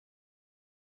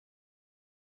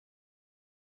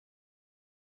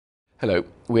Hello,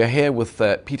 we are here with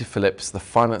Peter Phillips, the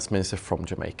Finance Minister from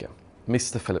Jamaica.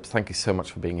 Mr. Phillips, thank you so much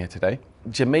for being here today.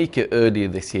 Jamaica earlier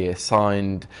this year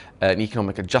signed an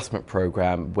economic adjustment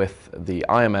program with the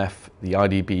IMF, the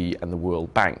IDB and the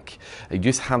World Bank. You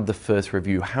just had the first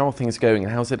review. How are things going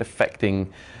and how is it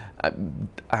affecting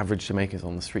average Jamaicans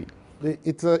on the street?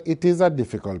 It is a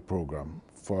difficult program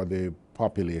for the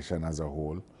population as a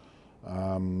whole.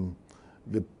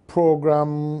 The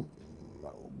program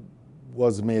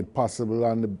was made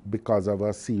possible because of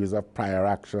a series of prior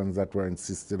actions that were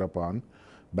insisted upon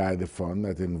by the fund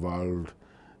that involved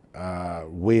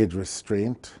wage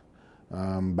restraint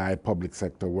by public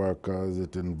sector workers.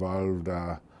 It involved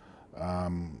a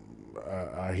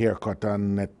haircut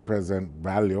on net present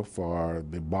value for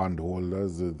the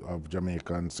bondholders of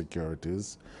Jamaican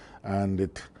securities, and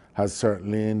it has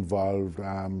certainly involved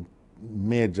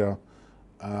major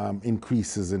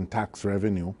increases in tax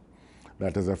revenue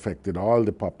that has affected all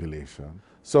the population.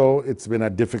 So it's been a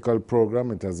difficult program.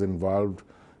 It has involved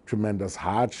tremendous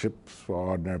hardships for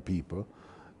ordinary people.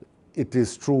 It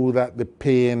is true that the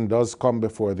pain does come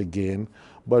before the gain,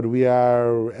 but we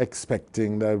are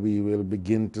expecting that we will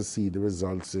begin to see the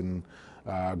results in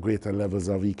greater levels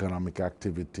of economic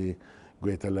activity,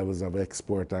 greater levels of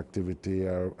export activity,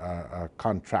 a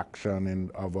contraction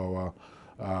of our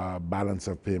balance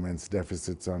of payments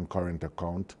deficits on current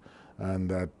account, and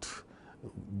that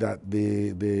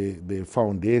the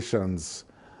foundations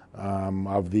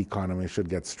of the economy should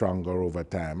get stronger over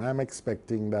time. I'm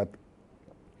expecting that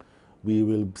we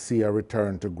will see a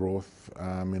return to growth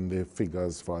in the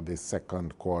figures for the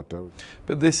second quarter.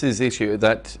 But this is the issue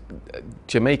that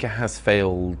Jamaica has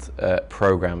failed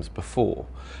programs before.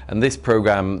 And this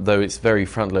program, though it's very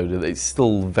front-loaded, it's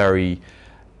still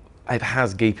it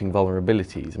has gaping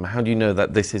vulnerabilities. I mean, how do you know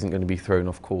that this isn't going to be thrown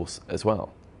off course as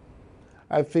well?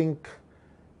 I think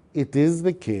it is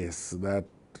the case that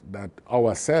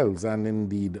ourselves and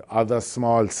indeed other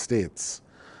small states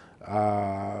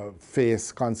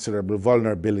face considerable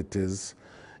vulnerabilities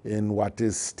in what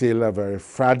is still a very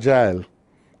fragile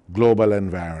global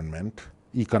environment,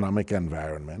 economic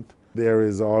environment. There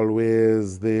is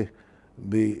always the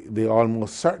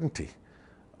almost certainty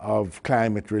of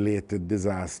climate-related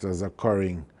disasters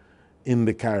occurring in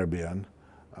the Caribbean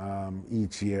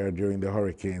each year during the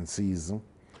hurricane season.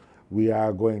 We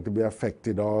are going to be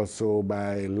affected also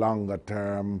by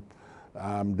longer-term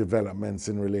developments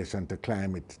in relation to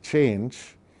climate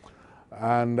change.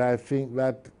 And I think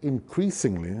that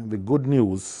increasingly, the good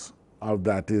news of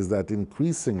that is that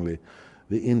increasingly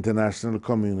the international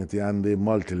community and the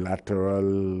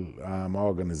multilateral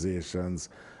organizations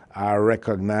are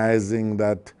recognizing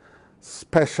that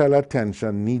special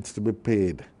attention needs to be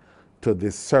paid to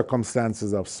the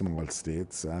circumstances of small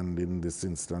states, and in this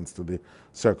instance to the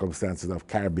circumstances of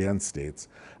Caribbean states,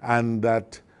 and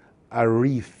that a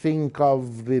rethink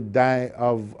of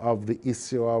the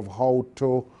issue of how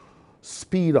to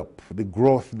speed up the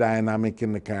growth dynamic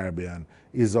in the Caribbean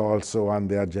is also on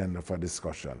the agenda for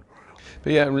discussion.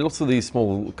 But yeah, lots of these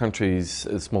small countries,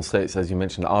 small states, as you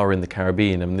mentioned, are in the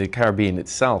Caribbean. I mean, the Caribbean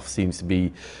itself seems to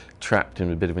be trapped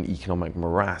in a bit of an economic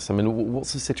morass. I mean,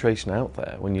 what's the situation out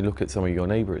there when you look at some of your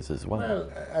neighbours as well?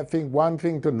 Well, I think one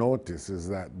thing to notice is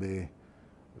that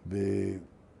the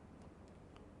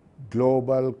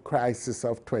global crisis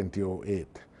of 2008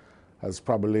 has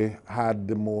probably had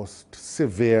the most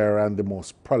severe and the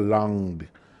most prolonged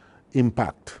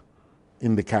impact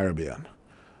in the Caribbean.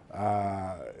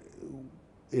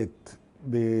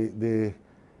 The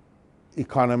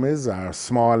economies are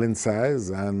small in size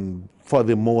and for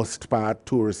the most part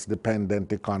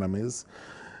tourist-dependent economies.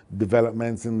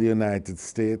 Developments in the United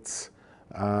States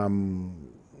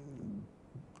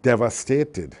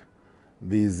devastated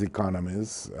these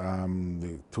economies.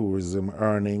 The tourism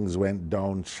earnings went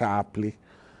down sharply.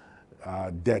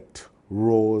 Debt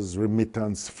rose,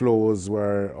 remittance flows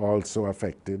were also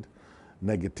affected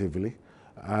negatively.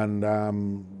 And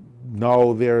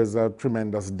now there is a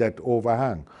tremendous debt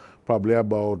overhang. Probably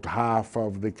about half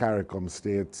of the CARICOM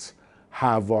states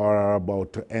have or are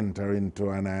about to enter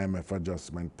into an IMF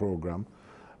adjustment program.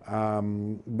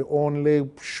 The only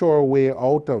sure way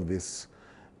out of this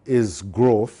is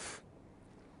growth.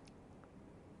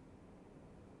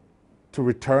 To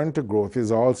return to growth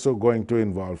is also going to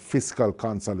involve fiscal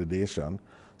consolidation.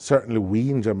 Certainly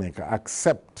we in Jamaica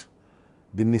accept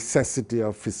the necessity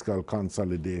of fiscal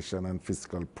consolidation and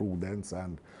fiscal prudence,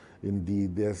 and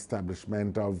indeed the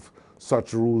establishment of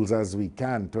such rules as we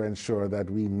can to ensure that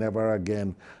we never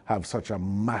again have such a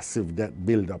massive debt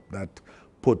buildup that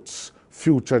puts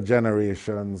future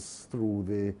generations through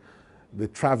the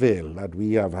travail that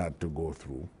we have had to go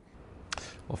through.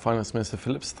 Well, Finance Minister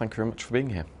Phillips, thank you very much for being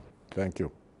here. Thank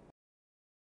you.